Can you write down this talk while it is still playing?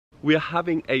We are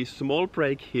having a small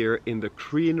break here in the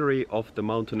greenery of the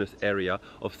mountainous area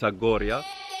of Zagori.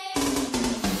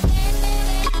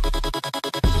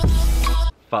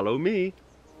 Follow me!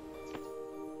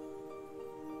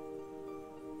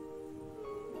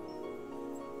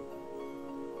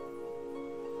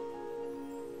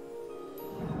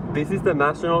 This is the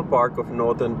National Park of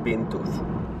Northern Pindus.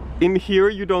 In here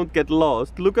you don't get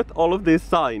lost. Look at all of these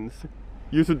signs.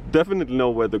 You should definitely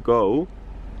know where to go.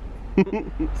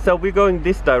 So we're going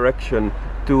this direction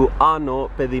to Ano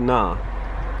Pedina.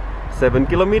 7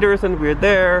 kilometers and we're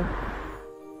there.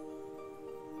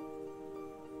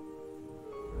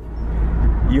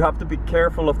 You have to be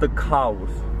careful of the cows.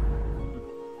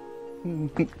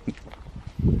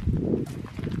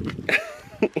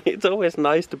 It's always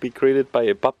nice to be greeted by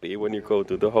a puppy when you go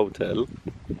to the hotel.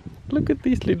 Look at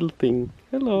this little thing.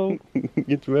 Hello.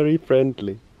 It's very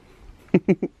friendly.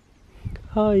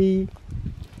 Hi.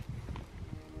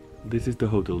 This is the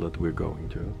hotel that we're going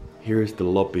to. Here is the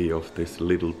lobby of this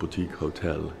little boutique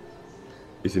hotel.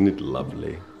 Isn't it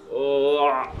lovely?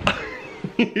 Oh.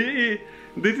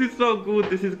 This is so good.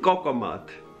 This is Cocomat,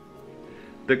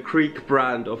 the Greek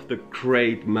brand of the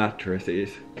great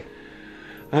mattresses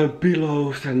and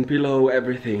pillows and below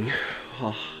everything.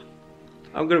 Oh,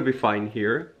 I'm gonna be fine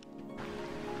here.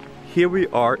 Here we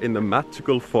are in the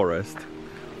magical forest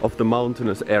of the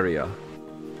mountainous area.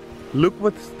 Look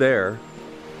what's there.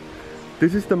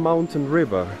 This is the mountain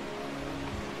river.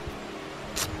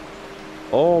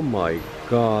 Oh my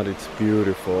god, it's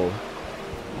beautiful.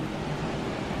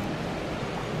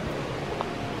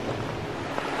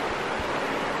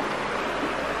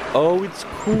 Oh, it's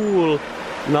cool.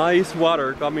 Nice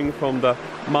water coming from the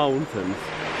mountains.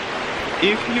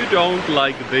 If you don't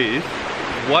like this,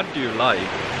 what do you like?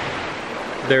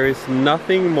 There is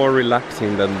nothing more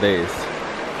relaxing than this.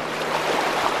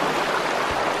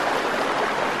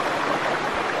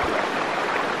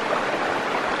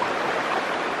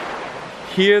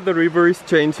 Here the river is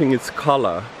changing its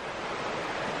color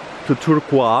to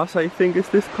turquoise, I think is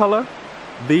this color.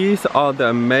 These are the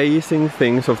amazing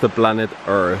things of the planet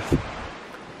Earth.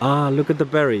 Ah, look at the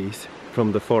berries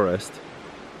from the forest.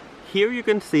 Here you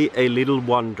can see a little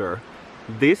wonder.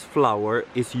 This flower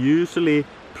is usually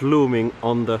blooming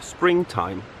on the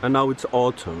springtime and now it's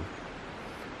autumn.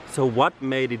 So what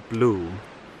made it bloom?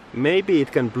 Maybe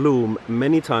it can bloom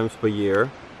many times per year,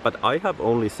 but I have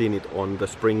only seen it on the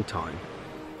springtime.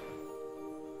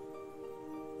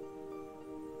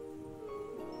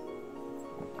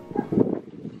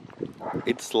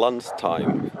 It's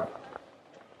lunchtime.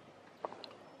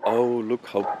 Oh, look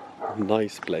how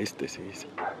nice place this is.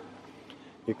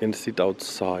 You can sit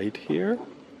outside here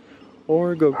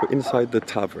or go inside the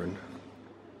tavern.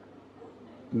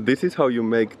 This is how you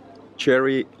make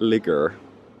cherry liquor.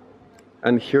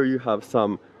 And here you have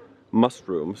some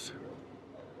mushrooms.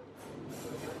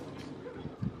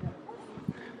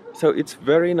 So it's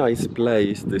very nice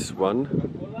place, this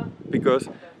one, because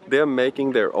they're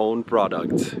making their own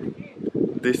products.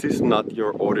 This is not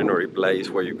your ordinary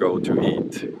place where you go to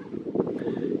eat.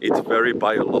 It's very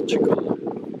biological.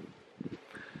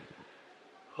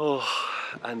 Oh,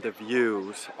 and the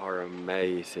views are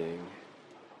amazing.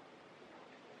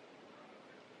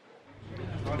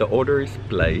 The order is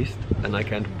placed and I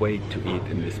can't wait to eat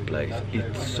in this place.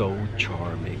 It's so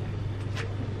charming.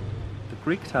 The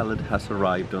Greek salad has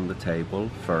arrived on the table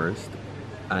first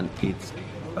and it's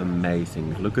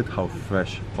amazing. Look at how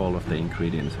fresh all of the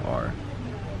ingredients are.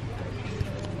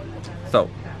 So,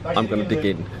 I'm gonna dig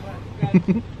in.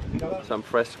 Some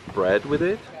fresh bread with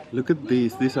it. Look at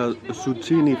these are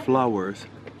zucchini flowers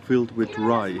filled with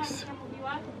rice.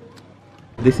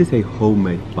 This is a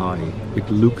homemade pie. It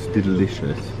looks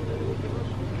delicious.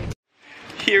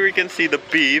 Here you can see the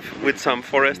beef with some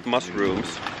forest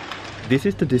mushrooms. This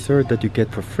is the dessert that you get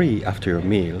for free after your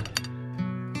meal.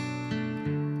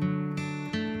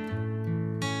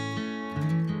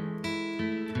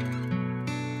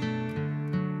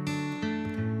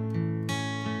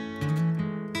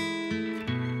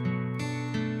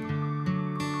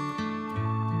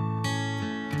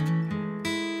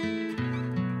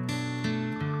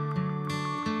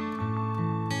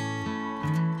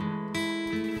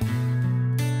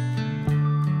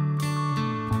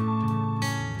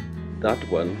 That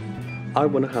one, I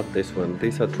want to have this one.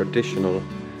 These are traditional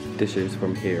dishes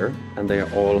from here and they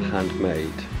are all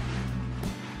handmade.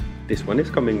 This one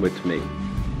is coming with me.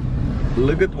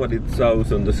 Look at what it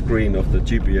shows on the screen of the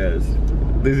GPS.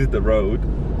 This is the road.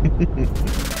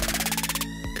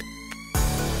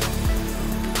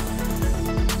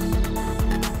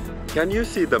 Can you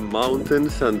see the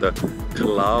mountains and the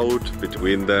cloud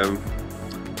between them?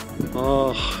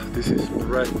 Oh, this is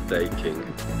breathtaking.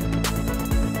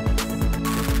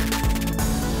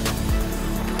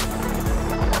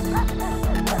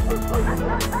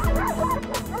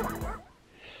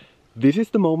 This is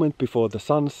the moment before the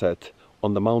sunset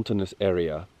on the mountainous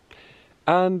area.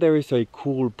 And there is a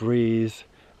cool breeze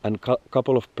and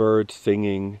couple of birds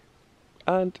singing.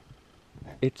 And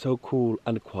it's so cool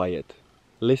and quiet.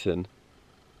 Listen.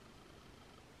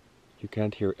 You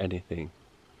can't hear anything.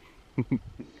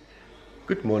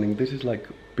 Good morning. This is like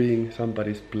being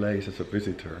somebody's place as a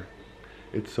visitor.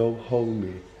 It's so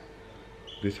homey,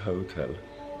 this hotel.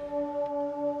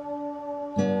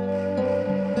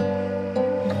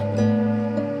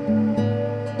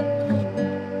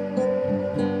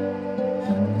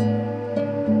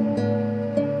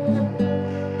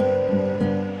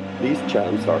 These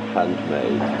jams are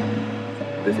handmade.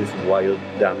 This is wild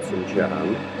damson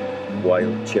jam,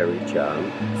 wild cherry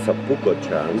jam, sapuco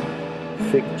jam,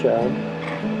 fig jam,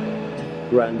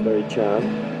 cranberry jam,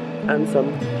 and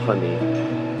some honey.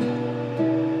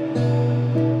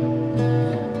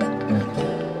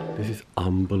 This is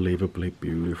unbelievably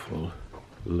beautiful.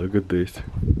 Look at this.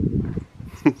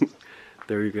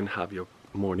 There you can have your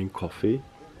morning coffee,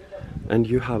 and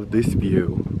you have this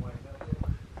view.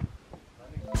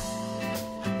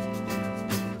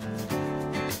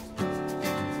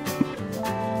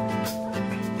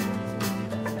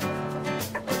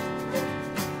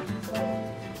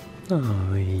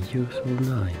 Oh, you're so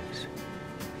nice.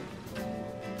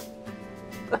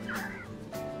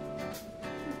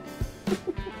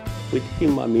 With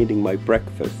him I'm eating my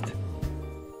breakfast.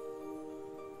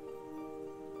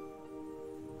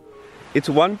 It's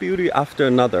one beauty after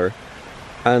another,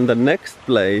 and the next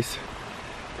place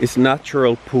is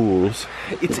natural pools.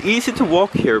 It's easy to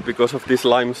walk here because of these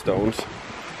limestones.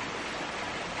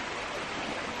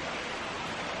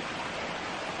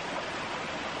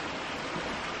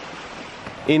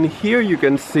 In here you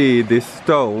can see this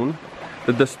stone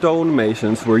that the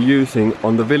stonemasons were using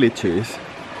on the villages,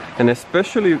 and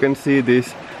especially you can see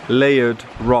these layered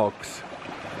rocks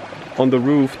on the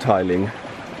roof tiling.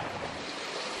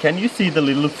 Can you see the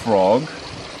little frog?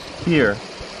 Here.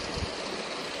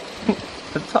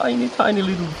 A tiny, tiny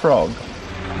little frog.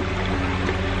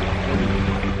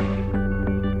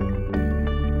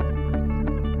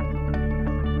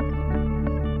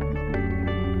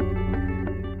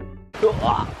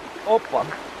 Oppa!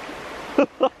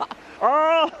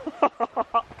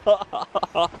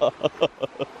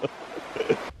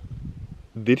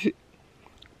 This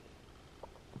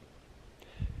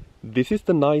is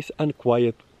the nice and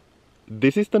quiet.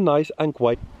 This is the nice and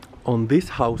quiet. On these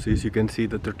houses you can see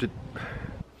that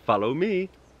follow me.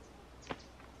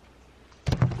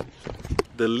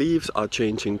 The leaves are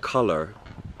changing color,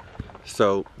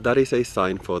 so that is a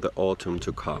sign for the autumn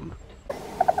to come.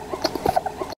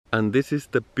 And this is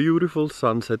the beautiful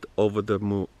sunset over the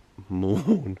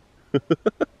moon.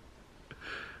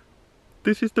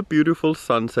 This is the beautiful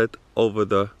sunset over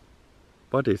the,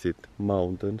 what is it,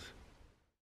 mountains?